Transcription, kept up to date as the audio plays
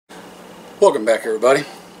Welcome back, everybody.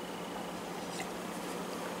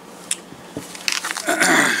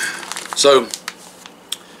 So,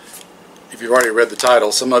 if you've already read the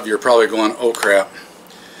title, some of you are probably going, oh crap,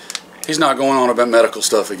 he's not going on about medical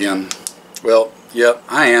stuff again. Well, yep,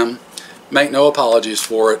 I am. Make no apologies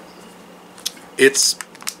for it. It's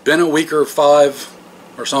been a week or 5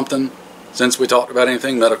 or something since we talked about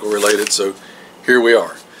anything medical related, so here we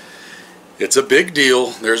are. It's a big deal.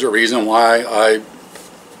 There's a reason why I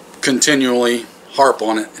continually harp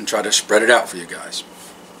on it and try to spread it out for you guys.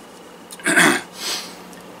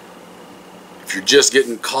 If you're just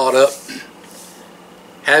getting caught up,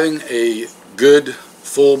 having a good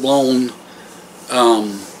full-blown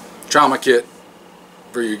trauma kit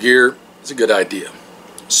for your gear is a good idea.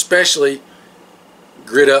 Especially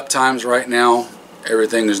grit up times right now.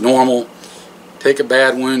 Everything is normal. Take a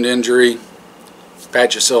bad wound injury,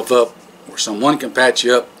 patch yourself up, or someone can patch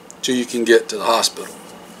you up till you can get to the hospital.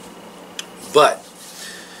 But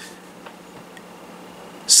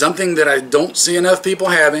something that I don't see enough people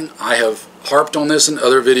having, I have harped on this in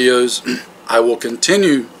other videos, I will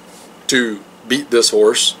continue to beat this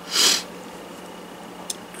horse,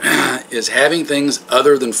 is having things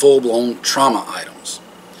other than full-blown trauma items.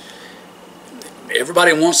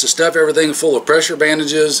 Everybody wants to stuff everything full of pressure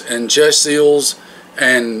bandages and chest seals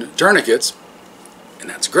and tourniquets, and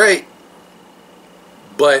that's great,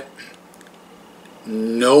 but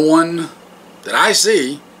no one that I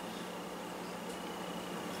see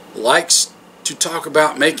likes to talk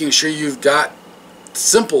about making sure you've got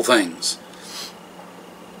simple things.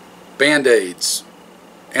 Band-aids,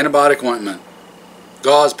 antibiotic ointment,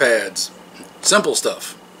 gauze pads, simple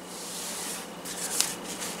stuff.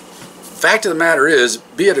 Fact of the matter is,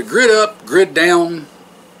 be it a grid up, grid down,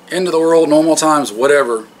 end of the world, normal times,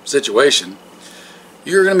 whatever situation,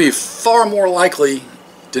 you're going to be far more likely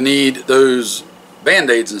to need those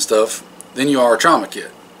band-aids and stuff than you are a trauma kit.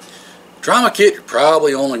 Trauma kit you're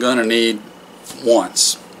probably only going to need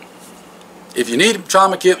once. If you need a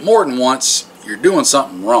trauma kit more than once, you're doing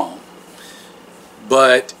something wrong.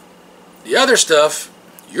 But the other stuff,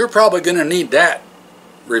 you're probably going to need that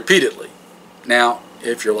repeatedly. Now,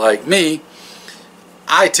 if you're like me,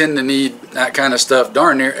 I tend to need that kind of stuff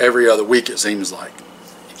darn near every other week, it seems like.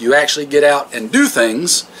 If you actually get out and do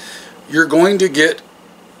things, you're going to get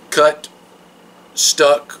cut,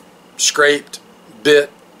 stuck, scraped, bit,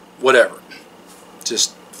 whatever.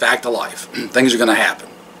 Just fact of life. Things are going to happen.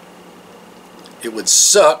 It would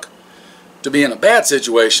suck to be in a bad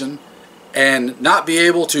situation and not be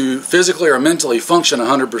able to physically or mentally function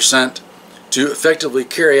 100% to effectively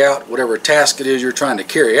carry out whatever task it is you're trying to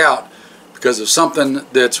carry out because of something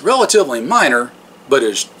that's relatively minor but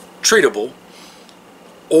is treatable,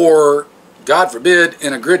 or God forbid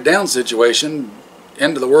in a grid down situation,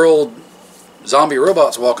 end of the world, zombie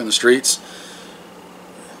robots walking the streets,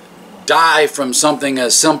 die from something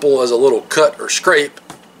as simple as a little cut or scrape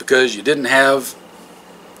because you didn't have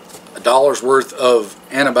 $1 worth of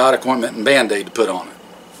antibiotic ointment and band-aid to put on it.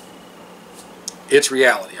 It's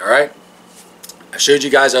reality, alright? I showed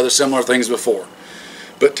you guys other similar things before.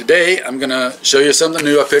 But today I'm going to show you something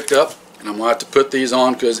new I picked up, and I'm going to have to put these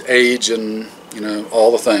on because age and, you know,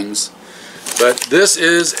 all the things. But this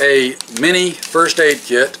is a mini first aid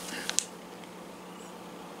kit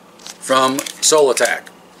from SOLATAC.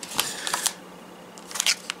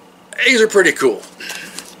 These are pretty cool.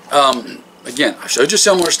 Again, I showed you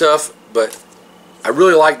similar stuff, but I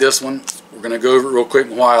really like this one. We're going to go over it real quick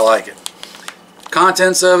and why I like it.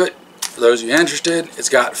 Contents of it, for those of you interested, it's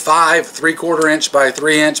got 5 3/4 inch by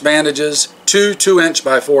 3 inch bandages, 2 2-inch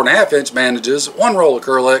by 4.5 inch bandages, 1 roll of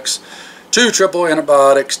Curlex, 2 triple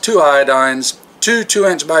antibiotics, 2 iodines, 2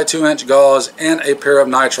 2-inch by 2 inch gauze, and a pair of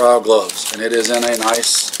nitrile gloves. And it is in a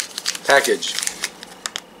nice package.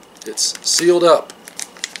 It's sealed up.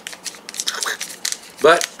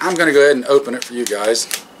 But I'm going to go ahead and open it for you guys,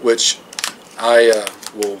 which I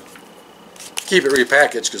will keep it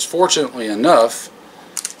repackaged because fortunately enough,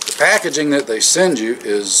 the packaging that they send you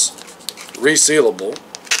is resealable.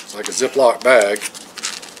 It's like a Ziploc bag.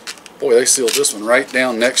 Boy, they sealed this one right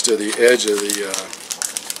down next to the edge of the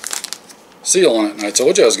seal on it. And I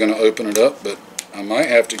told you I was going to open it up, but I might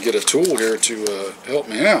have to get a tool here to help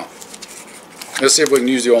me out. Let's see if we can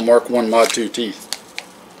use the old Mark 1 Mod 2 teeth.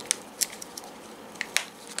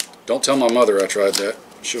 Don't tell my mother I tried that.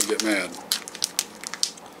 She'll get mad.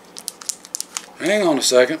 Hang on a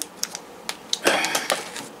second.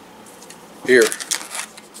 Here.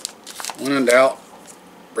 When in doubt,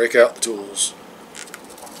 break out the tools.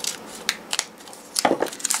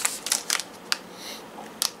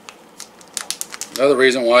 Another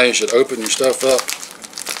reason why you should open your stuff up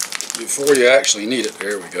before you actually need it.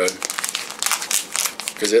 There we go.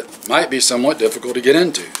 because it might be somewhat difficult to get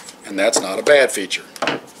into, and that's not a bad feature.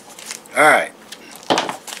 Alright,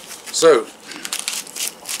 so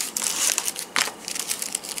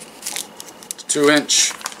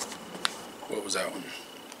 2-inch, what was that one?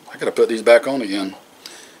 I gotta put these back on again.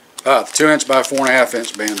 2-inch by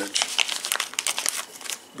 4.5-inch bandage.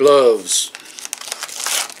 Gloves.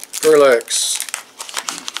 Kerlex.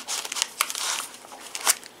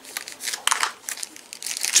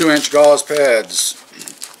 2-inch gauze pads.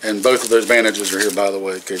 And both of those bandages are here, by the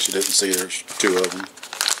way, in case you didn't see, there's 2 of them.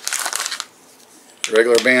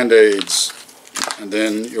 Regular band-aids. And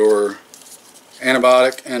then your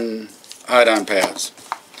antibiotic and iodine pads.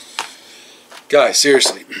 Guys,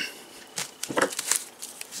 seriously,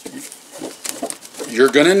 you're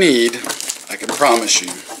going to need, I can promise you,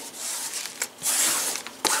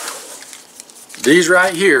 these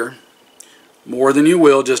right here more than you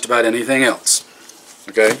will just about anything else.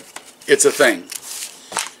 Okay? It's a thing.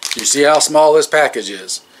 You see how small this package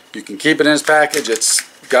is. You can keep it in this package. It's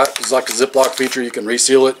like a Ziploc feature. You can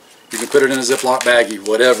reseal it. You can put it in a Ziploc baggie,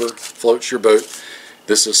 whatever floats your boat.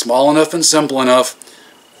 This is small enough and simple enough.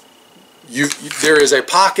 There is a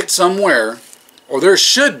pocket somewhere, or there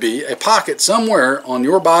should be a pocket somewhere on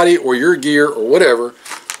your body or your gear or whatever,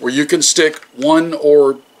 where you can stick 1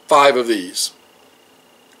 or 5 of these.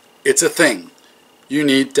 It's a thing. You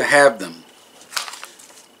need to have them.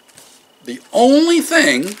 The only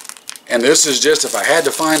thing, and this is just if I had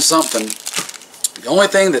to find something, the only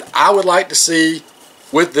thing that I would like to see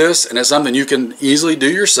with this, and it's something you can easily do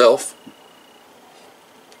yourself,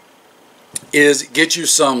 is get you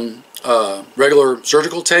some regular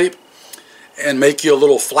surgical tape and make you a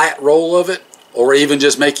little flat roll of it, or even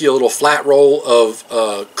just make you a little flat roll of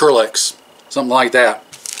Kerlex, something like that,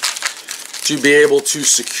 to be able to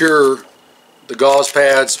secure the gauze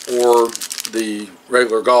pads or the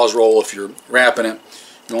regular gauze roll. If you're wrapping it,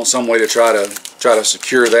 you want some way to try to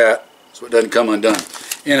secure that so it doesn't come undone.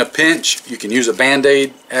 In a pinch, you can use a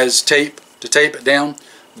band-aid as tape to tape it down,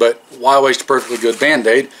 but why waste a perfectly good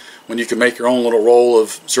band-aid when you can make your own little roll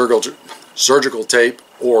of surgical tape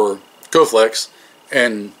or Coflex,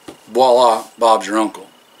 and voila, Bob's your uncle.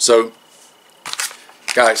 So,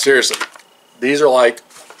 guys, seriously, these are like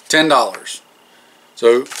 $10.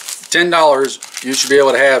 So, $10, you should be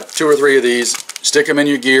able to have 2 or 3 of these, stick them in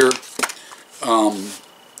your gear,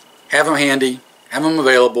 have them handy, have them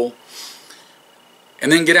available,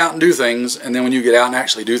 and then get out and do things. And then when you get out and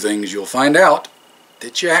actually do things, you'll find out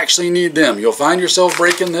that you actually need them. You'll find yourself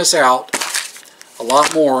breaking this out a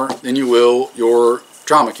lot more than you will your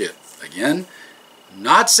trauma kit. Again,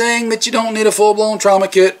 not saying that you don't need a full-blown trauma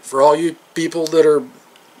kit for all you people that are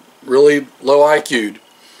really low IQ'd.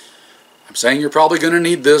 I'm saying you're probably going to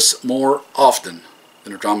need this more often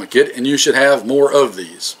than a trauma kit, and you should have more of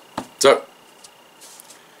these. So,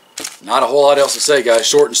 not a whole lot else to say, guys.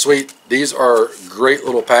 Short and sweet. These are great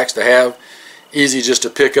little packs to have. Easy just to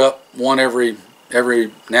pick up one every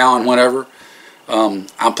now and whenever.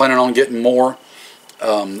 I'm planning on getting more.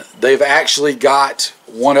 They've actually got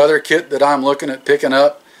one other kit that I'm looking at picking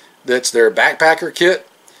up. That's their backpacker kit.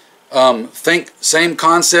 Think same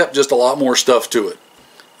concept, just a lot more stuff to it.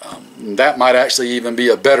 That might actually even be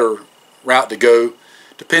a better route to go,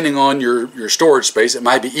 depending on your storage space. It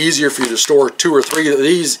might be easier for you to store 2 or 3 of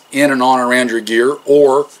these in and on around your gear,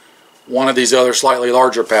 or one of these other slightly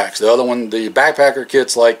larger packs. The other one, the backpacker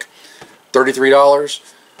kit's like $33,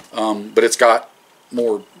 but it's got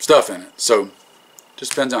more stuff in it. So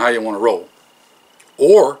just depends on how you want to roll.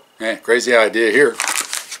 Or, crazy idea here,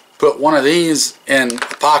 put one of these in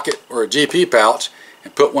a pocket or a GP pouch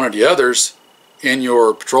and put one of the others in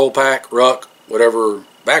your patrol pack, ruck, whatever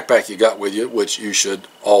backpack you got with you, which you should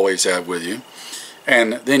always have with you.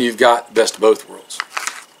 And then you've got best of both worlds.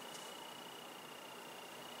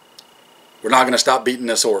 We're not going to stop beating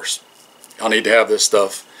this horse. Y'all need to have this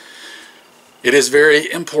stuff. It is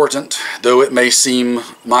very important, though it may seem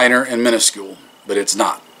minor and minuscule, but it's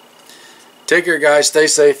not. Take care, guys. Stay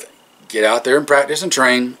safe. Get out there and practice and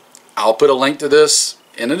train. I'll put a link to this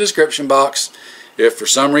in the description box. If for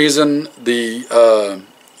some reason the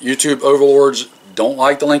YouTube overlords don't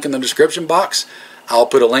like the link in the description box, I'll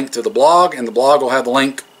put a link to the blog, and the blog will have the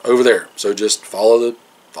link over there. So just follow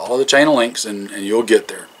the chain of links and you'll get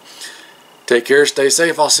there. Take care. Stay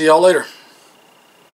safe. I'll see y'all later.